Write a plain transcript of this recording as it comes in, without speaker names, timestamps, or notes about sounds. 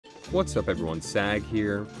What's up everyone, Sag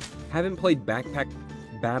here. Haven't played Backpack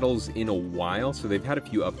Battles in a while, so they've had a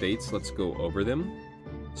few updates. Let's go over them.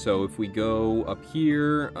 So if we go up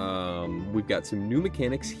here, we've got some new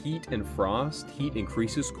mechanics, Heat and Frost. Heat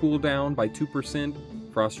increases cooldown by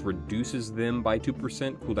 2%, Frost reduces them by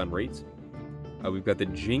 2% cooldown rates. We've got the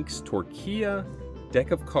Jynx Torquilla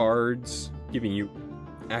deck of cards, giving you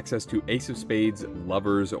access to Ace of Spades,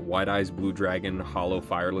 Lovers, White Eyes, Blue Dragon, Hollow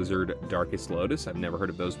Fire Lizard, Darkest Lotus. I've never heard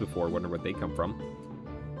of those before, wonder where they come from.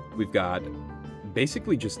 We've got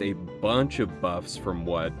basically just a bunch of buffs from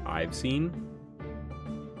what I've seen.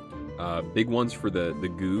 Big ones for the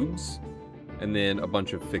goobs, and then a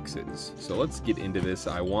bunch of fixes. So let's get into this.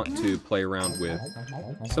 I want to play around with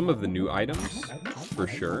some of the new items, for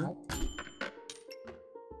sure.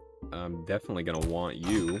 I'm definitely going to want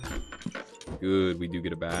you. Good, we do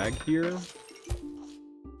get a bag here.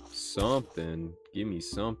 Something. Give me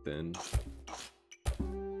something.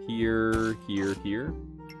 Here, here, here.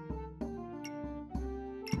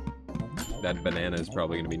 That banana is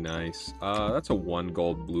probably going to be nice. That's a 1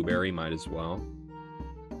 gold blueberry, might as well.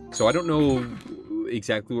 So I don't know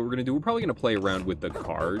exactly what we're going to do. We're probably going to play around with the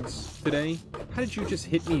cards today. How did you just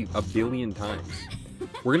hit me a billion times?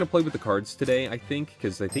 We're going to play with the cards today, I think,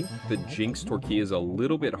 because I think the Jynx Torquilla is a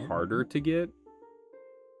little bit harder to get.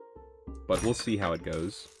 But we'll see how it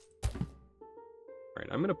goes.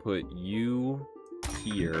 Alright, I'm going to put you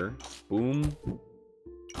here. Boom.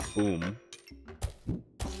 Boom.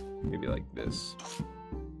 Maybe like this.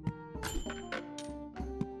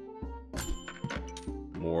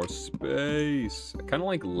 More space. I kind of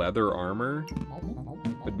like leather armor.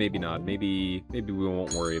 But maybe not. Maybe we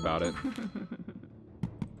won't worry about it.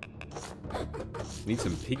 Need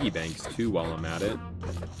some piggy banks too while I'm at it.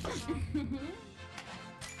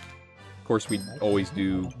 Of course, we always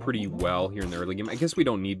do pretty well here in the early game. I guess we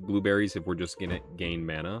don't need blueberries if we're just gonna gain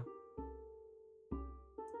mana.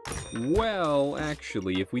 Well,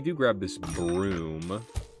 actually, if we do grab this broom,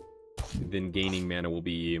 then gaining mana will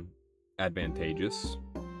be advantageous.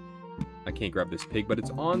 I can't grab this pig, but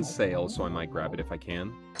it's on sale, so I might grab it if I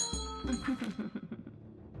can.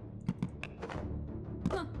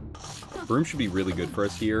 Broom should be really good for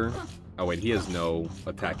us here. Oh wait, he has no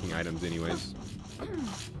attacking items anyways.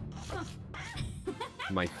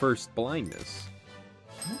 My first blindness.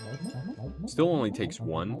 Still only takes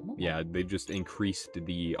 1. Yeah, they've just increased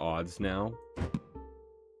the odds now.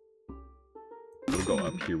 We'll go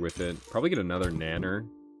up here with it. Probably get another nanner.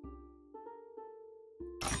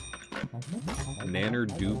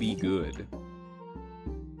 Nanner do be good.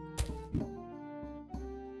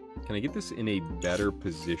 Can I get this in a better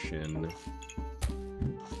position?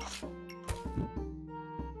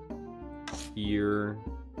 Here?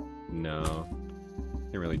 No.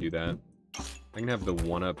 Can't really do that. I can have the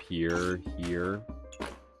one up here, here.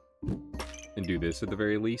 And do this at the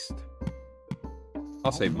very least.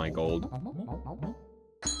 I'll save my gold.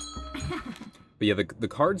 But yeah, the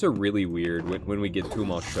cards are really weird. When we get to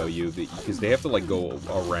them, I'll show you. Because they have to, like, go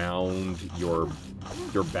around your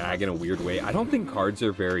bag in a weird way. I don't think cards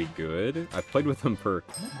are very good. I've played with them for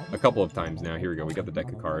a couple of times now. Here we go. We got the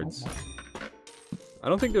deck of cards. I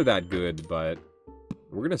don't think they're that good, but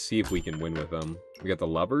we're going to see if we can win with them. We got the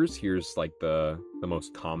Lovers. Here's, like, the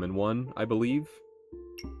most common one, I believe.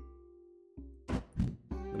 I'm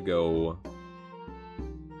going to go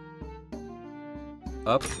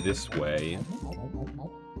up this way.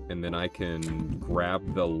 And then I can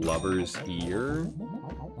grab the Lovers here.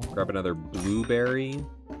 Grab another blueberry.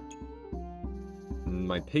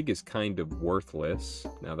 My pig is kind of worthless,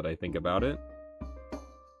 now that I think about it.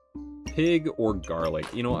 Pig or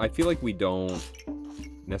garlic. You know, I feel like we don't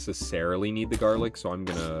necessarily need the garlic, so I'm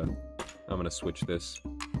gonna switch this.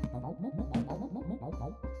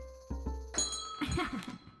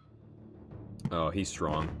 Oh, he's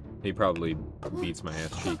strong. He probably beats my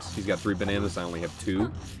ass cheeks. He's got 3 bananas, I only have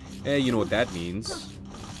 2. Hey, you know what that means.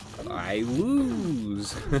 I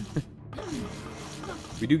lose.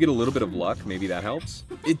 We do get a little bit of luck. Maybe that helps.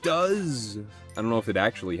 It does. I don't know if it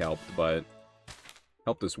actually helped, but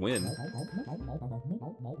helped us win.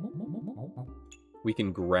 We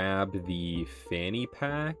can grab the fanny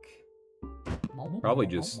pack. Probably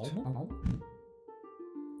just...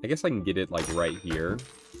 I guess I can get it, like, right here.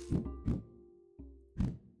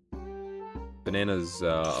 Banana's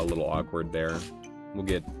a little awkward there. We'll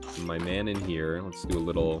get my man in here. Let's do a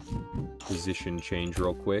little position change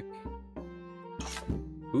real quick.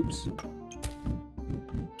 Oops.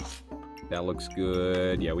 That looks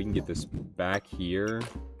good. Yeah, we can get this back here.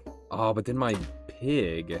 Oh, but then my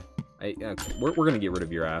pig. Okay, we're going to get rid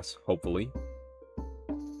of your ass, hopefully.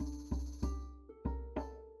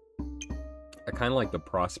 I kind of like the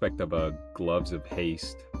prospect of a Gloves of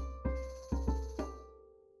Haste.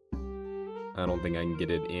 I don't think I can get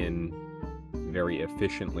it in very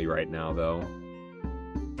efficiently right now, though.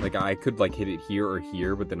 Like, I could, like, hit it here or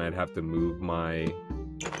here, but then I'd have to move my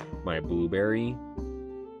blueberry.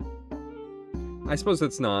 I suppose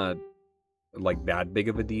that's not, like, that big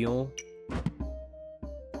of a deal.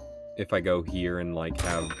 If I go here and, like,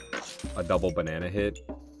 have a double banana hit.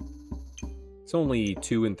 It's only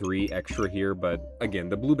 2 and 3 extra here, but, again,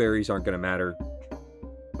 the blueberries aren't going to matter,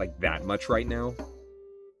 like, that much right now.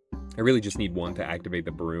 I really just need one to activate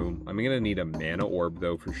the broom. I'm going to need a mana orb,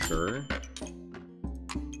 though, for sure.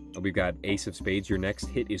 We've got Ace of Spades. Your next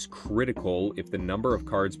hit is critical if the number of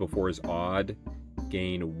cards before is odd.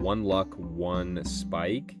 Gain 1 luck, 1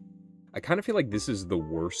 spike. I kind of feel like this is the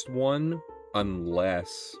worst one,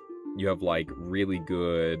 unless you have, like, really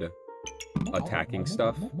good attacking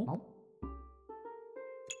stuff.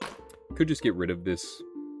 Could just get rid of this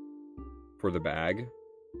for the bag.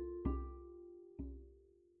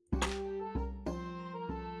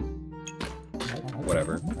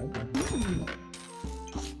 Whatever.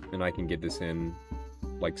 And I can get this in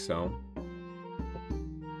like so.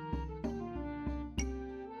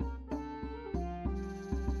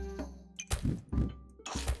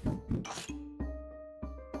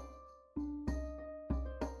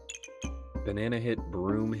 Banana hit,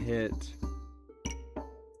 broom hit.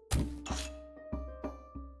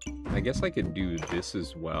 I guess I could do this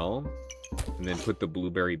as well. And then put the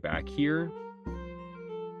blueberry back here.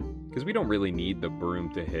 Because we don't really need the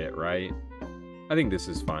broom to hit, right? I think this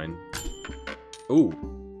is fine. Ooh,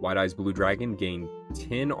 White Eyes Blue Dragon. Gain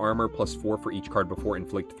 10 armor plus 4 for each card before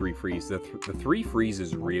inflict 3 freeze. The 3 freeze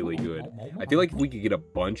is really good. I feel like if we could get a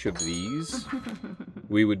bunch of these,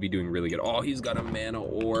 we would be doing really good. Oh, he's got a mana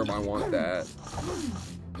orb. I want that.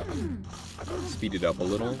 Speed it up a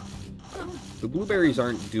little. The blueberries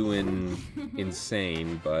aren't doing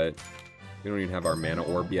insane, but we don't even have our mana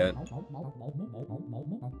orb yet.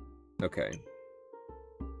 Okay.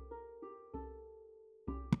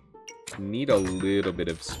 Need a little bit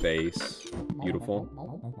of space. Beautiful.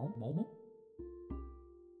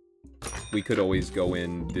 We could always go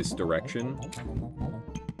in this direction.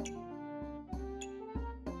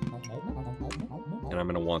 And I'm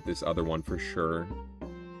going to want this other one for sure.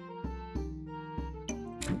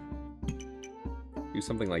 Do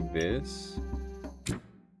something like this.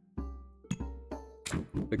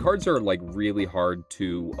 The cards are, like, really hard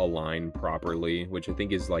to align properly, which I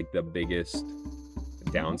think is, like, the biggest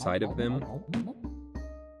downside of them.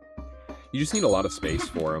 You just need a lot of space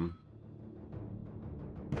for him.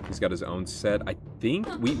 He's got his own set. I think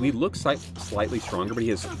we look slightly stronger, but he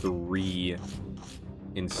has 3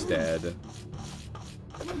 instead.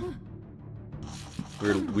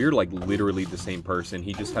 We're like literally the same person.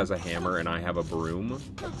 He just has a hammer and I have a broom.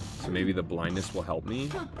 So maybe the blindness will help me.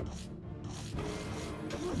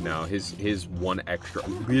 No, his 1 extra,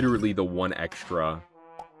 literally the 1 extra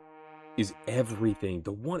is everything.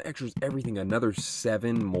 The 1 extra is everything. Another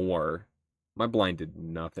 7 more. My blind did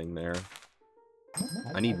nothing there.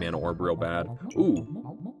 I need mana orb real bad.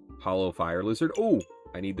 Ooh, hollow fire lizard. Ooh,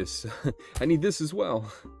 I need this. I need this as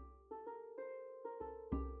well.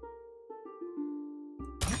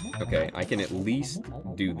 Okay, I can at least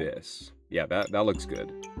do this. Yeah, that looks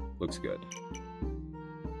good. Looks good.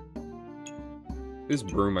 This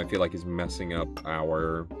broom, I feel like, is messing up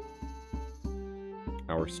our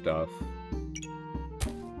stuff.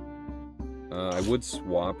 I would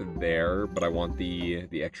swap there, but I want the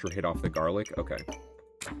extra hit off the garlic. Okay.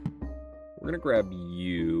 We're gonna grab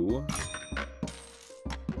you.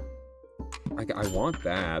 I want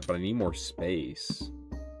that, but I need more space.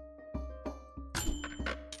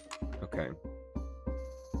 Okay.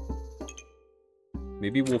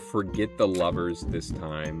 Maybe we'll forget the lovers this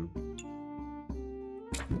time.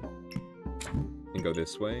 And go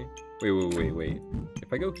this way. Wait.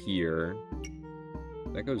 If I go here,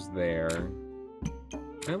 that goes there.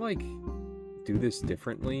 Can I, like, do this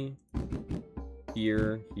differently?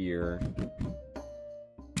 Here.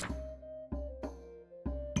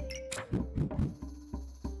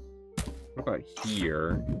 What about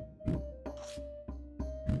here?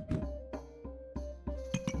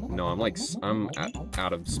 No, I'm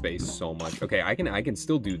out of space so much. Okay, I can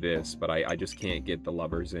still do this, but I just can't get the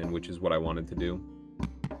lovers in, which is what I wanted to do.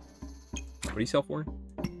 What do you sell for?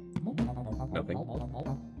 Nothing.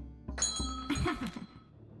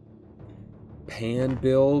 Pan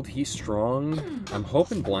build, he's strong. I'm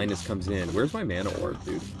hoping blindness comes in. Where's my mana orb,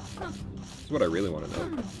 dude? That's what I really want to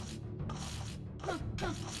know.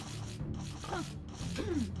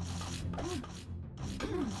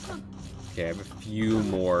 Okay, I have a few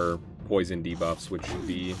more poison debuffs, which should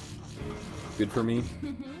be good for me.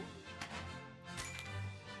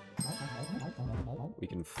 We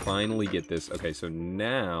can finally get this. Okay, so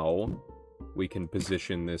now we can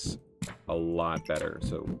position this a lot better.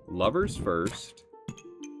 So lovers first,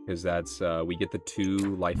 because that's we get the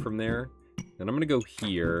 2 life from there. Then I'm gonna go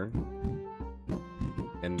here,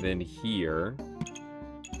 and then here.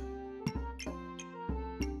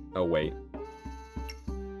 Oh wait,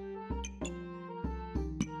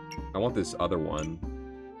 I want this other one.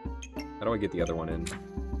 How do I get the other one in?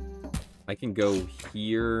 I can go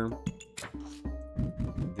here,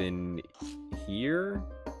 then here.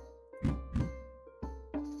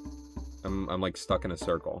 I'm like stuck in a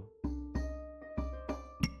circle.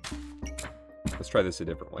 Let's try this a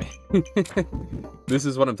different way. This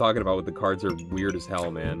is what I'm talking about with the cards are weird as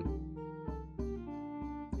hell, man.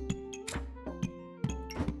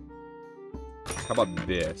 How about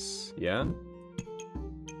this? Yeah?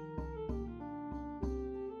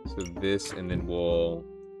 So this, and then we'll...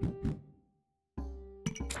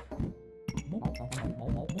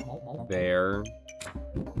 There.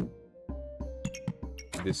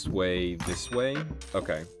 This way, this way?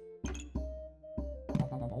 Okay.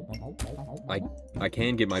 I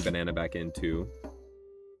can get my banana back in, too.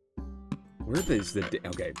 Where is the...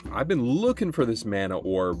 Okay, I've been looking for this mana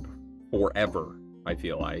orb forever, I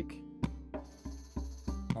feel like.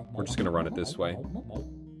 We're just gonna run it this way.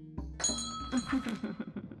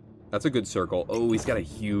 That's a good circle. Oh, he's got a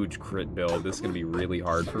huge crit build. This is gonna be really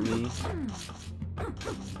hard for me.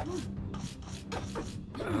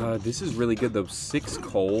 This is really good though. 6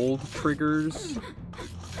 cold triggers.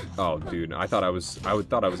 Oh, dude, I thought I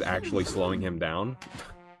was actually slowing him down.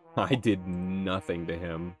 I did nothing to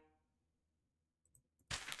him.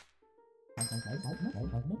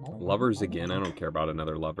 Lovers again. I don't care about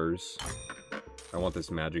another lovers. I want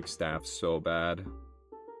this magic staff so bad.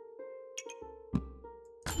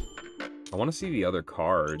 I want to see the other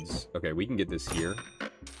cards. Okay, we can get this here.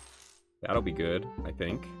 That'll be good, I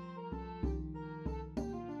think.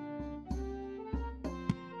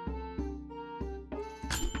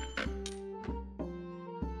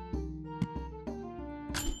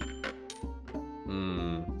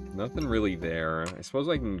 Nothing really there. I suppose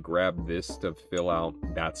I can grab this to fill out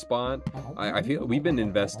that spot. I feel we've been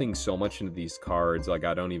investing so much into these cards, like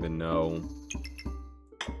I don't even know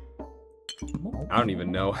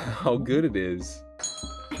how good it is.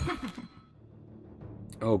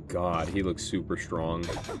 Oh god, he looks super strong.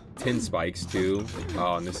 10 spikes too.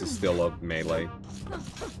 Oh, and this is still a melee.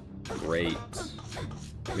 Great.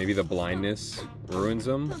 Maybe the blindness ruins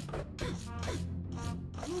him?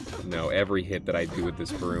 No, every hit that I do with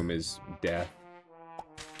this broom is death.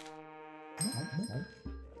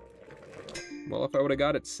 Well, if I would have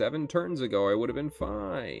got it 7 turns ago, I would have been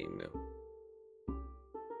fine.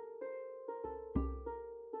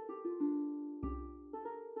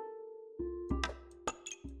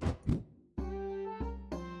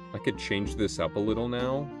 I could change this up a little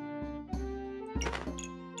now.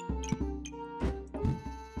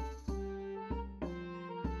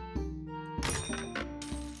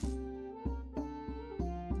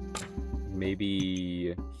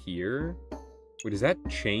 Maybe here? Wait, does that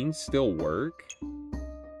chain still work?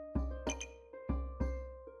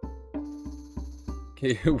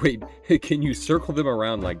 Okay, wait, can you circle them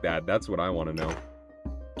around like that? That's what I want to know.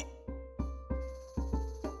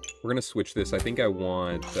 We're gonna switch this. I think I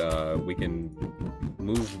want, we can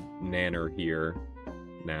move Nanner here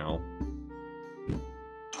now.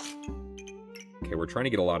 Okay, we're trying to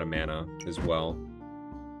get a lot of mana as well.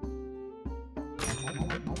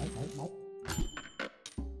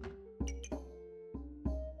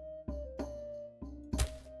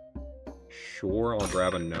 Sure, I'll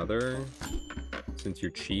grab another. Since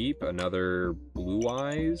you're cheap, another Blue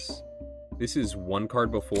Eyes. This is 1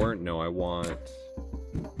 card before. No, I want...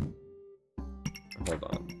 Hold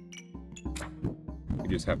on. You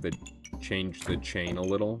just have to change the chain a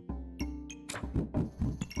little.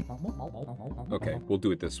 Okay, we'll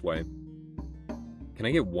do it this way. Can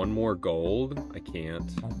I get 1 more gold? I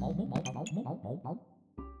can't.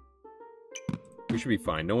 We should be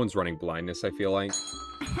fine. No one's running blindness, I feel like.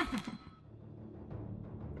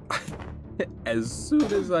 As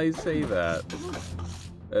soon as I say that.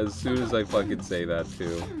 As soon as I fucking say that,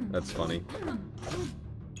 too. That's funny.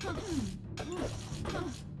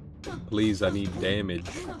 Please, I need damage.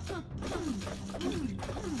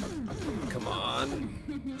 Come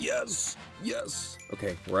on. Yes! Yes!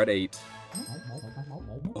 Okay, we're at 8.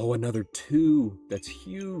 Oh, another 2. That's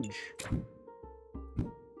huge.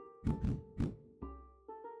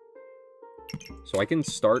 So I can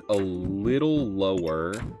start a little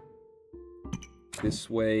lower. this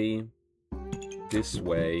way, this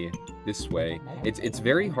way, this way. It's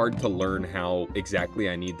very hard to learn how exactly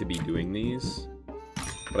I need to be doing these.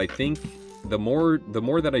 But I think the more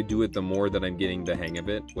that I do it, the more that I'm getting the hang of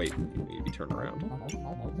it. Wait, maybe turn around.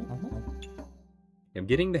 I'm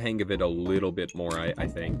getting the hang of it a little bit more, I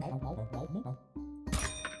think.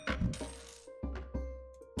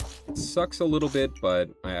 It sucks a little bit, but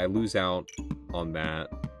I lose out on that.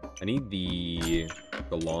 I need the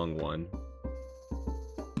long one.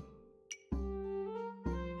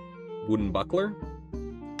 Wooden buckler?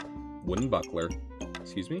 Wooden buckler.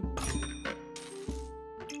 Excuse me?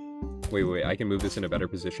 Wait, I can move this in a better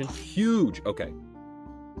position? Huge! Okay.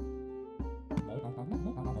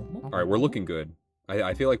 Alright, we're looking good.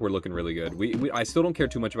 I feel like we're looking really good. I still don't care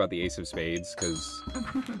too much about the Ace of Spades, because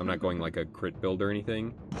I'm not going like a crit build or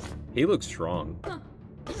anything. He looks strong.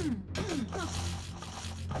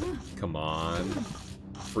 Come on.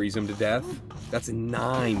 Freeze him to death. That's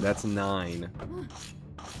 9. That's 9.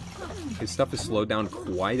 His stuff is slowed down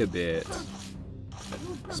quite a bit.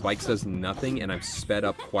 Spikes does nothing, and I've sped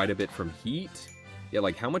up quite a bit from heat. Yeah,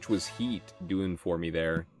 like, how much was heat doing for me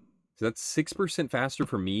there? So that's 6% faster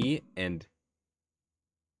for me, and...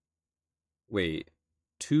 Wait.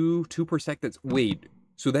 2 per sec, that's... Wait,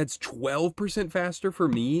 so that's 12% faster for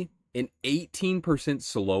me, and 18%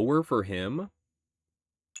 slower for him?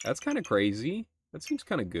 That's kind of crazy. That seems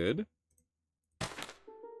kind of good.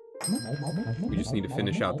 We just need to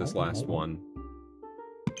finish out this last one.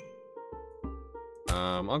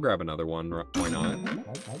 I'll grab another one. Why not?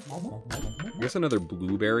 I guess another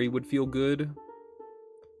blueberry would feel good.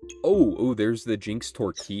 Oh, there's the Jynx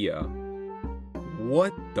torquilla.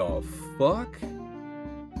 What the fuck?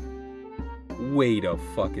 Wait a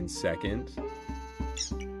fucking second.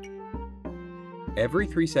 Every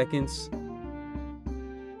 3 seconds,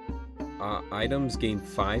 items gain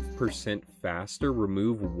 5% faster.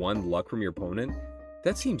 Remove 1 luck from your opponent.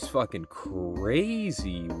 That seems fucking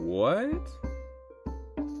crazy. What?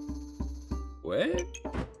 What?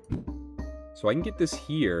 So I can get this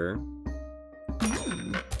here.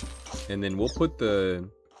 And then we'll put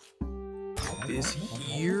this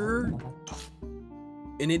here.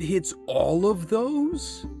 And it hits all of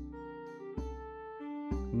those?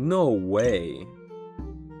 No way.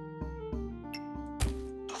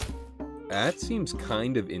 That seems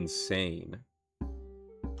kind of insane.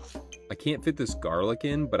 I can't fit this garlic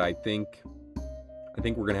in, but I think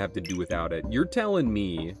we're gonna have to do without it. You're telling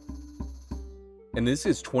me, and this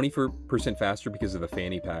is 24% faster because of the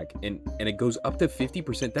fanny pack, and it goes up to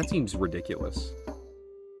 50%. That seems ridiculous.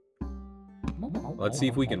 Let's see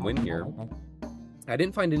if we can win here. I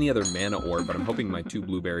didn't find any other mana ore, but I'm hoping my 2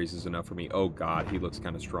 blueberries is enough for me. Oh god, he looks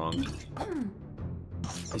kind of strong.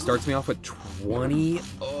 He starts me off with 20.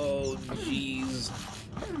 Oh, jeez.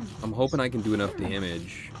 I'm hoping I can do enough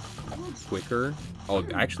damage quicker. Oh,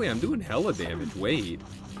 actually, I'm doing hella damage. Wait,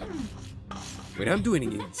 I'm doing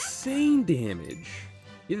insane damage.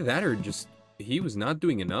 Either that or just he was not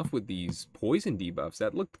doing enough with these poison debuffs.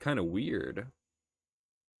 That looked kind of weird.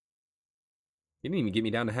 He didn't even get me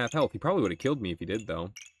down to half health. He probably would have killed me if he did,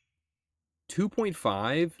 though.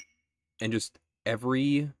 2.5 and just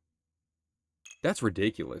every... That's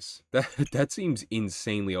ridiculous. That seems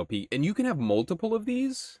insanely OP. And you can have multiple of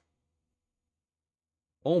these?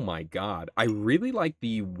 Oh my god. I really like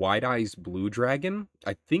the Wide Eyes Blue Dragon.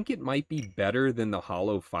 I think it might be better than the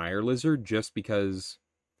Hollow Fire Lizard just because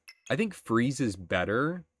I think Freeze is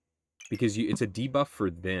better because it's a debuff for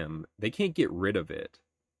them. They can't get rid of it.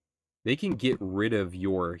 They can get rid of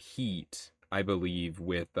your heat, I believe,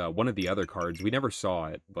 with one of the other cards. We never saw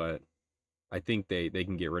it, but I think they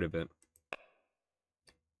can get rid of it.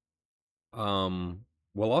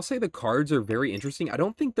 Well, I'll say the cards are very interesting. I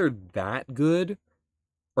don't think they're that good.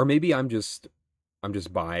 Or maybe I'm just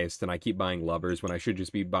biased and I keep buying Lovers when I should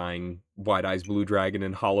just be buying Wide Eyes Blue Dragon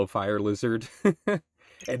and Hollow Fire Lizard.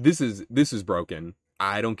 And this is broken.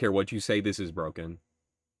 I don't care what you say, this is broken.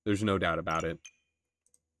 There's no doubt about it.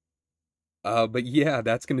 But yeah,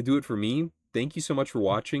 that's gonna do it for me. Thank you so much for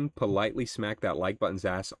watching. Politely smack that like button's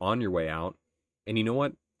ass on your way out. And you know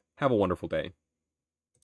what? Have a wonderful day.